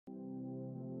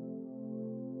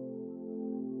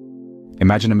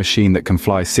Imagine a machine that can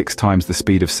fly 6 times the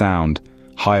speed of sound,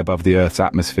 high above the Earth's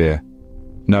atmosphere.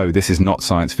 No, this is not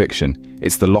science fiction.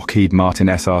 It's the Lockheed Martin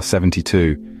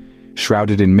SR-72.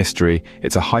 Shrouded in mystery,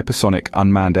 it's a hypersonic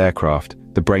unmanned aircraft,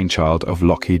 the brainchild of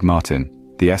Lockheed Martin.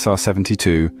 The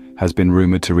SR-72 has been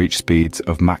rumored to reach speeds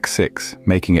of Mach 6,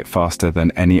 making it faster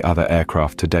than any other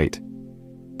aircraft to date.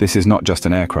 This is not just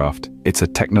an aircraft, it's a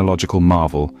technological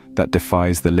marvel that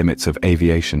defies the limits of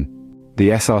aviation.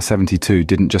 The SR-72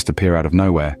 didn't just appear out of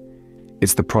nowhere.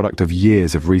 It's the product of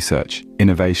years of research,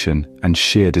 innovation, and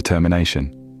sheer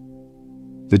determination.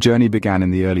 The journey began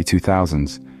in the early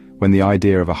 2000s, when the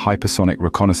idea of a hypersonic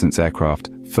reconnaissance aircraft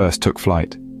first took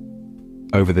flight.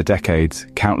 Over the decades,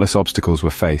 countless obstacles were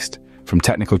faced, from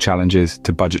technical challenges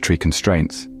to budgetary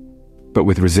constraints. But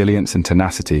with resilience and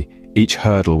tenacity, each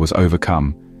hurdle was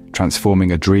overcome,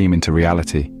 transforming a dream into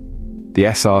reality. The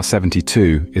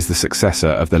SR-72 is the successor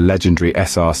of the legendary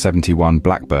SR-71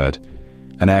 Blackbird,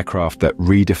 an aircraft that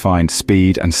redefined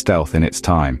speed and stealth in its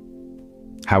time.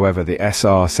 However, the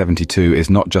SR-72 is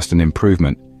not just an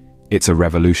improvement, it's a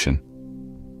revolution.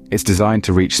 It's designed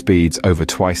to reach speeds over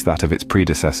twice that of its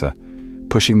predecessor,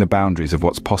 pushing the boundaries of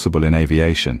what's possible in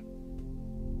aviation.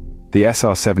 The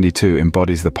SR-72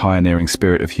 embodies the pioneering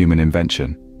spirit of human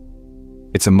invention.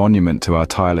 It's a monument to our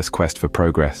tireless quest for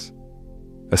progress,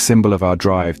 a symbol of our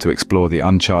drive to explore the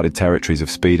uncharted territories of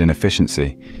speed and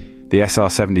efficiency. The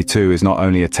SR-72 is not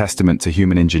only a testament to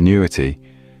human ingenuity,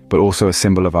 but also a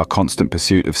symbol of our constant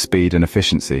pursuit of speed and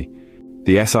efficiency.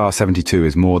 The SR-72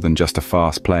 is more than just a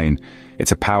fast plane,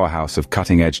 it's a powerhouse of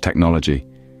cutting-edge technology.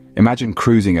 Imagine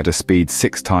cruising at a speed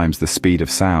 6 times the speed of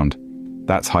sound.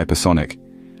 That's hypersonic,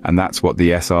 and that's what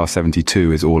the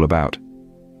SR-72 is all about.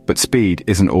 But speed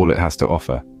isn't all it has to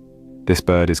offer. This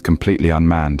bird is completely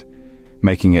unmanned,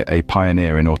 making it a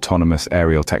pioneer in autonomous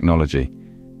aerial technology.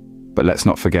 But let's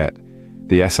not forget,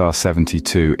 the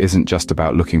SR-72 isn't just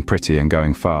about looking pretty and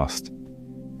going fast.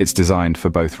 It's designed for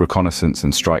both reconnaissance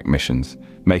and strike missions,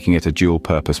 making it a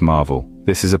dual-purpose marvel.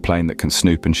 This is a plane that can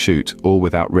snoop and shoot, all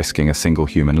without risking a single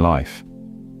human life.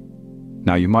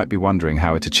 Now you might be wondering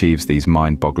how it achieves these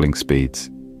mind-boggling speeds.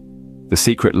 The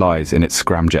secret lies in its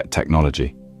scramjet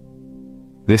technology.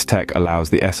 This tech allows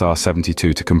the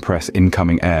SR-72 to compress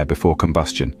incoming air before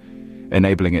combustion,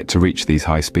 enabling it to reach these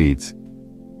high speeds.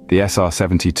 The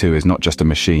SR-72 is not just a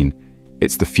machine,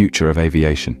 it's the future of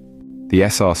aviation. The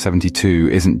SR-72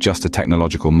 isn't just a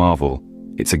technological marvel,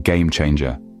 it's a game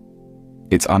changer.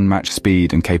 Its unmatched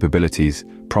speed and capabilities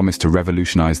promise to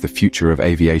revolutionize the future of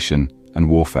aviation and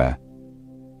warfare.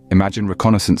 Imagine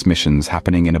reconnaissance missions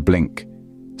happening in a blink,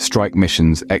 strike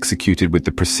missions executed with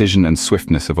the precision and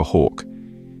swiftness of a hawk.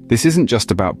 This isn't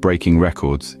just about breaking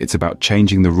records, it's about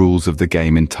changing the rules of the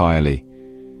game entirely.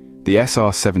 The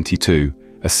SR-72,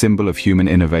 a symbol of human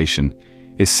innovation,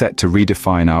 is set to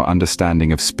redefine our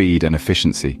understanding of speed and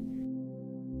efficiency.